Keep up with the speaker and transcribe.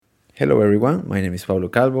Hello everyone, my name is Pablo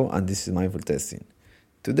Calvo and this is Mindful Testing.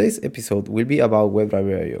 Today's episode will be about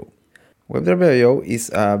webdriverIO. WebdriverIO is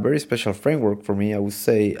a very special framework for me. I would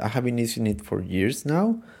say I have been using it for years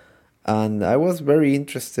now, and I was very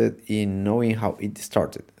interested in knowing how it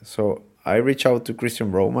started. So I reached out to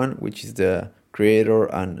Christian Bromann, which is the creator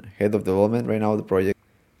and head of development right now of the project.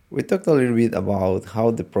 We talked a little bit about how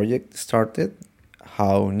the project started,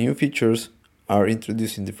 how new features are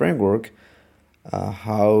introduced in the framework,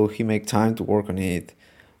 how he make time to work on it.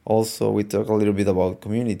 Also, we talk a little bit about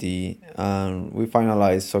community, and we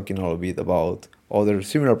finalize talking a little bit about other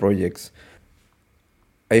similar projects.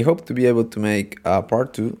 I hope to be able to make a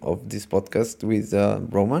part two of this podcast with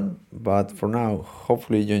Roman, but for now,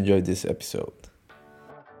 hopefully you enjoyed this episode.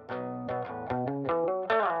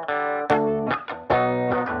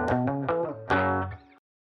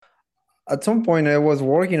 At some point, I was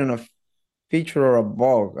working on a feature or a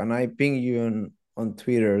bug, and I ping you on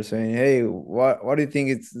Twitter saying, "Hey, what do you think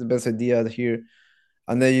is the best idea here?"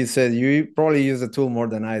 And then you said you probably use the tool more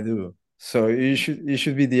than I do, so you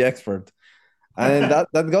should be the expert. And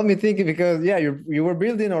that got me thinking because yeah, you were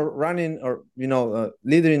building or running or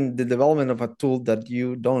leading the development of a tool that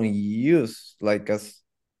you don't use like as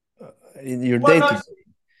in your Well, day to no, day.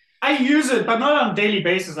 I use it, but not on a daily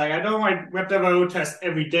basis. Like I don't write WebDriver test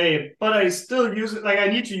every day, but I still use it. Like I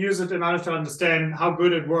need to use it in order to understand how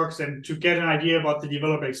good it works and to get an idea about the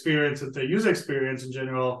developer experience and the user experience in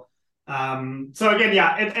general. So again,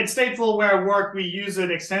 yeah, at Stateful where I work, we use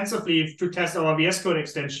it extensively to test our VS Code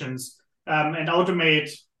extensions and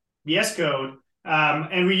automate VS Code.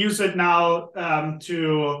 And we use it now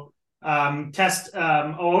to test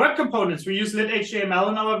our web components. We use lit HTML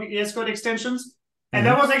in our VS Code extensions. And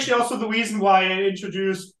that Mm-hmm. was actually also the reason why I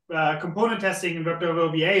introduced component testing in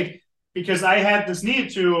WebDriver V8, because I had this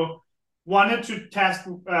need to wanted to test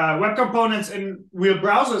web components in real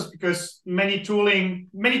browsers because many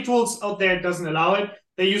tools out there doesn't allow it.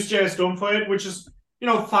 They use JS DOM for it, which is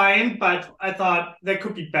fine, but I thought that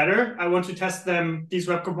could be better. I want to test these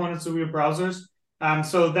web components in real browsers.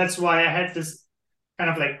 So that's why I had this kind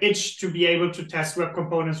of like itch to be able to test web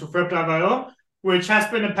components with WebDriver.io, which has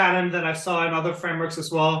been a pattern that I saw in other frameworks as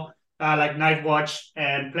well, like Nightwatch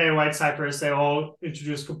and Playwright Cypress. They all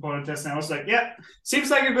introduced component tests, and I was like, yeah, seems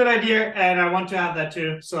like a good idea, and I want to have that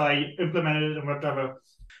too. So I implemented it in WebDriver.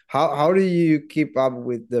 How do you keep up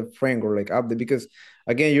with the framework like update? Because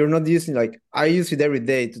again, you're not using like I use it every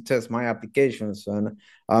day to test my applications, and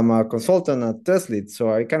I'm a consultant at test lead,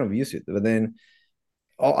 so I kind of use it. But then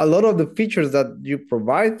a lot of the features that you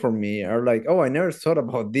provide for me are like, oh, I never thought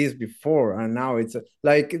about this before, and now it's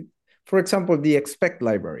like, for example, the expect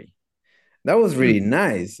library. That was really Mm.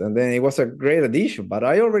 nice, and then it was a great addition. But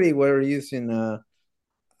I already were using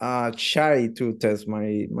Chai to test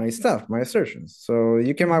my stuff, my assertions. So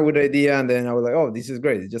you came out with the idea, and then I was like, oh, this is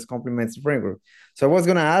great. It just complements the framework. So I was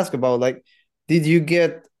gonna ask about like, did you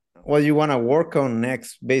get what you want to work on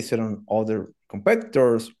next based on other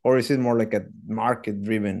competitors, or is it more like a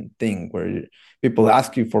market-driven thing where people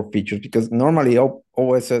ask you for features? Because normally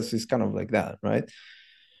OSS is kind of like that, right?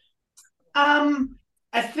 Um,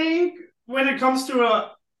 I think when it comes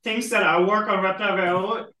to things that I work on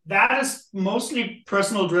WebDriver, that is mostly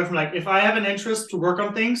personal driven. Like if I have an interest to work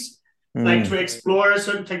on things, like to Mm. explore a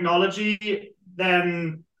certain technology,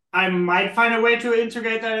 then I might find a way to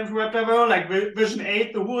integrate that into WebDriver. Like Vision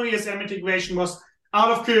 8, the whole ESM integration was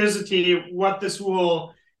out of curiosity what this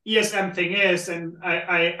whole ESM thing is. And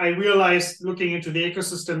I realized looking into the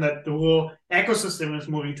ecosystem that the whole ecosystem is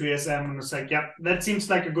moving to ESM. And it's like, yeah, that seems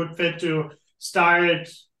like a good fit to start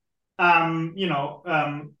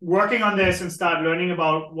working on this and start learning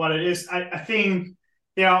about what it is. I think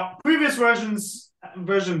there are previous versions,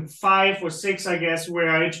 version 5 or 6, I guess, where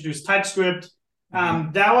I introduced TypeScript.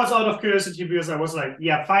 That was out of curiosity because I was like,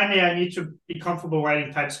 yeah, finally I need to be comfortable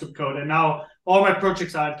writing TypeScript code. And now all my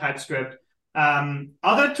projects are in TypeScript.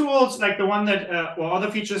 Other tools like the one that, or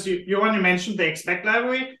other features you already mentioned, the expect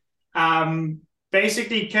library,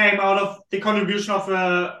 basically came out of the contribution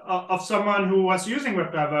of someone who was using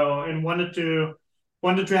WebDriver and wanted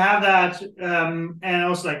to have that. And I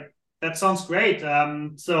was like, that sounds great.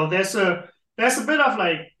 So there's a bit of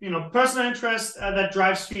like personal interest that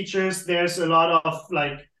drives features. There's a lot of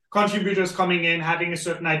like contributors coming in having a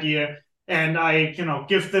certain idea, and I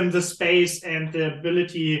give them the space and the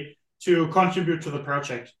ability to contribute to the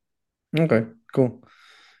project. Okay, cool.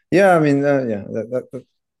 Yeah, I mean, yeah,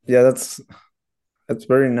 yeah, that's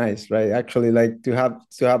very nice, right? Actually, like to have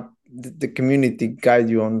the community guide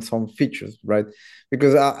you on some features, right?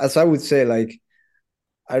 Because as I would say, like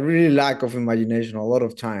I really lack of imagination a lot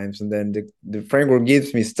of times, and then the framework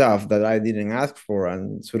gives me stuff that I didn't ask for,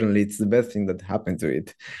 and suddenly it's the best thing that happened to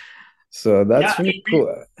it. So Yeah, that's really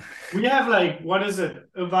cool. we have like, what is it,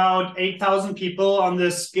 about 8,000 people on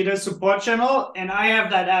this Gitter support channel, and I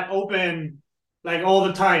have that app open like all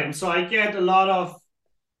the time. So I get a lot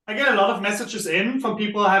of messages in from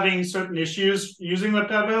people having certain issues using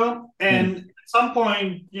WebDriver, and Mm. at some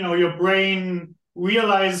point, your brain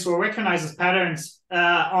realizes or recognizes patterns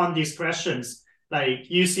on these questions. Like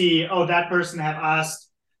you see, oh, that person have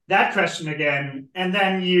asked that question again, and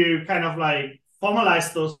then you kind of like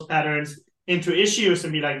formalize those patterns into issues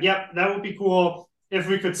and be like, yep, that would be cool if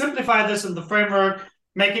we could simplify this in the framework,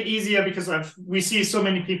 make it easier because we see so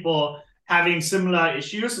many people having similar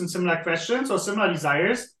issues and similar questions or similar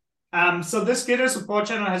desires. So this Gitter support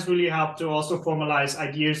channel has really helped to also formalize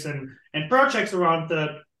ideas and projects around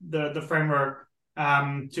the framework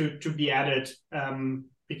to be added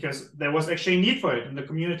because there was actually a need for it in the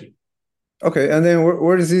community. Okay, and then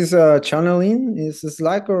where is this channel in? Is it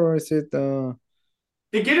Slack or is it?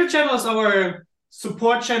 The Gitter channel is our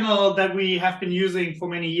support channel that we have been using for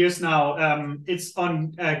many years now. It's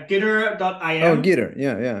on Oh, gitter.im, Gitter.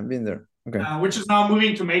 Yeah, yeah, I've been there. Okay. which is now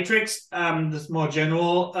moving to Matrix, this more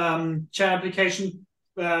general chat application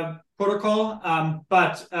protocol.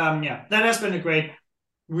 Yeah, that has been a great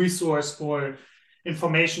resource for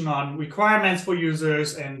information on requirements for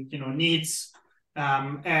users and needs,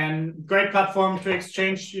 and great platform to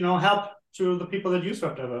exchange help to the people that use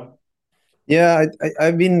WebDriver. Yeah,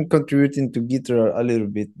 I've been contributing to Gitter a little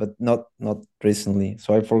bit, but not recently,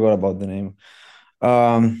 so I forgot about the name.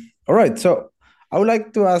 All right, so I would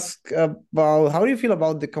like to ask about how do you feel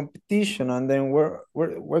about the competition, and then where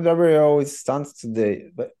WRO stands today.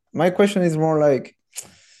 But my question is more like,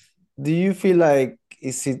 do you feel like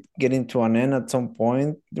is it getting to an end at some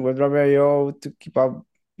point, the WebdriverIO, to keep up?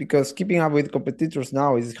 Because keeping up with competitors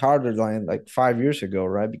now is harder than like 5 years ago,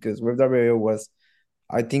 right? Because WebdriverIO was,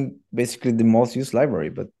 I think, basically the most used library.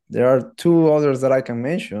 But there are two others that I can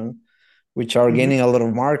mention, which are Mm-hmm. gaining a lot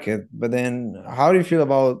of market. But then, how do you feel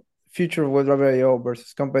about future of WebdriverIO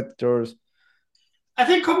versus competitors? I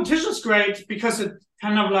think competition is great because it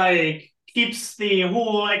kind of like keeps the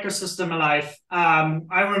whole ecosystem alive.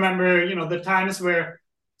 I remember, the times where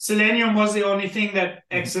Selenium was the only thing that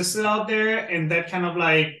Mhm. existed out there, and that kind of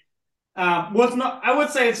like was not. I would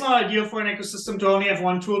say it's not ideal for an ecosystem to only have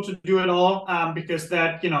one tool to do it all, because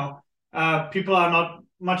that people are not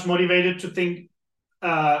much motivated to think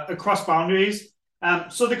across boundaries.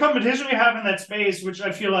 So the competition we have in that space, which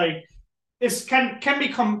I feel like can be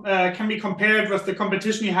compared with the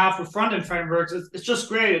competition you have with front end frameworks. It's just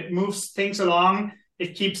great. It moves things along.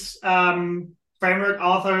 It keeps framework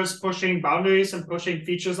authors pushing boundaries and pushing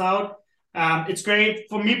features out. It's great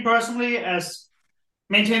for me personally as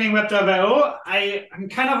maintaining WebDriver.io. I'm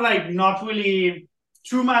kind of like not really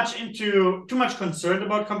too much concerned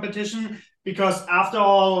about competition because after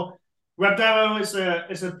all, WebDriver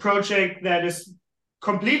is a project that is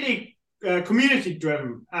completely community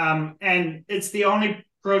driven, and it's the only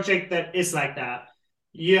project that is like that.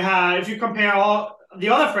 If you compare all the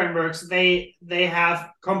other frameworks, they have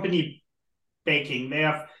company baking.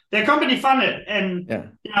 They're company funded, and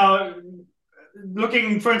Yeah.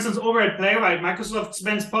 looking, for instance, over at Playwright, Microsoft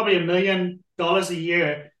spends probably $1 million a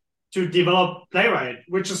year to develop Playwright,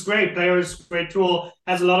 which is great. Playwright is a great tool,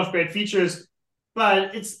 has a lot of great features,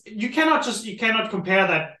 but you cannot compare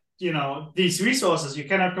that. These resources. You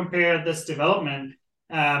cannot compare this development.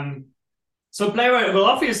 So Playwright will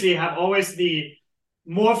obviously have always the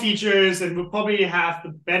more features and will probably have the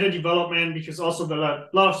better development because also a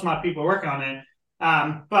lot of smart people working on it.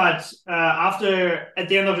 But at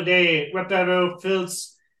the end of the day, WebDriver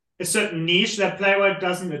fills a certain niche that Playwright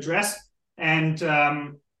doesn't address, and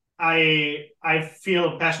I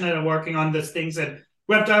feel passionate in working on these things that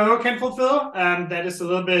WebDriver can fulfill. That is a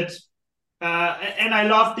little bit, and I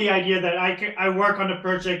love the idea that I work on a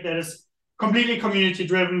project that is completely community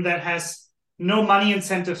driven, that has no money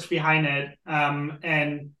incentives behind it,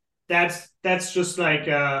 and that's just like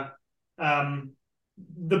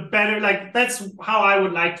the better, like that's how I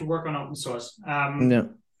would like to work on open source. Yeah.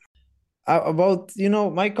 About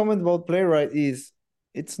my comment about Playwright is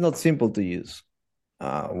it's not simple to use.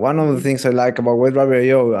 One of the things I like about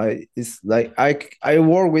WebdriverIO is like I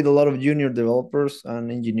work with a lot of junior developers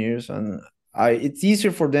and engineers, and it's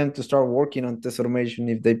easier for them to start working on test automation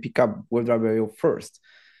if they pick up WebdriverIO first,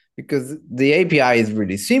 because the API is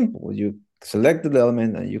really simple. You select the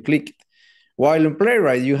element and you click it. While in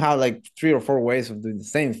Playwright, you have like 3 or 4 ways of doing the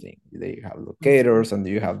same thing. You have locators and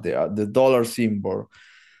you have the dollar symbol.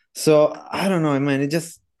 So I don't know, man. It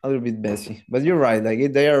just a little bit messy. But you're right.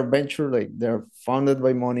 Like they are venture, like they're funded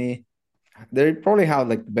by money. They probably have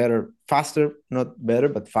like better, faster, not better,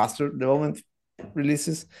 but faster development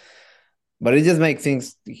releases. But it just makes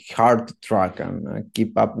things hard to track and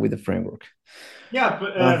keep up with the framework. Yeah,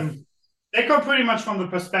 but Uh, they come pretty much from the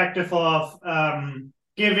perspective of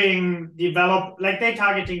they're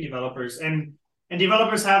targeting developers, and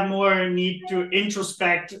developers have more need to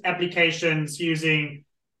introspect applications using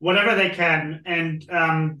whatever they can. And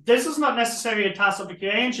this is not necessarily a task of a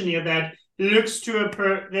QA engineer that looks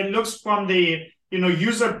from the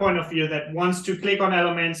user point of view, that wants to click on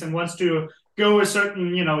elements and wants to go a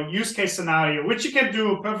certain use case scenario, which you can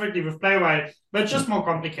do perfectly with Playwright, but it's just more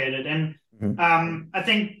complicated. And I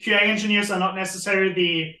think QA engineers are not necessarily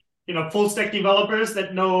the full stack developers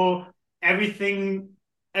that know everything,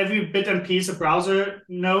 every bit and piece a browser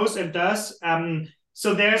knows and does.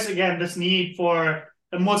 So there's again this need for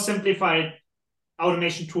a more simplified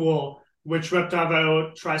automation tool, which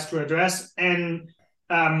WebDriverIO tries to address. And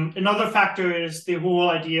another factor is the whole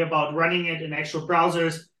idea about running it in actual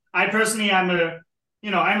browsers. I personally am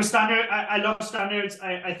a standard. I love standards.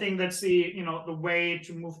 I think that's the way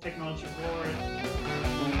to move technology forward.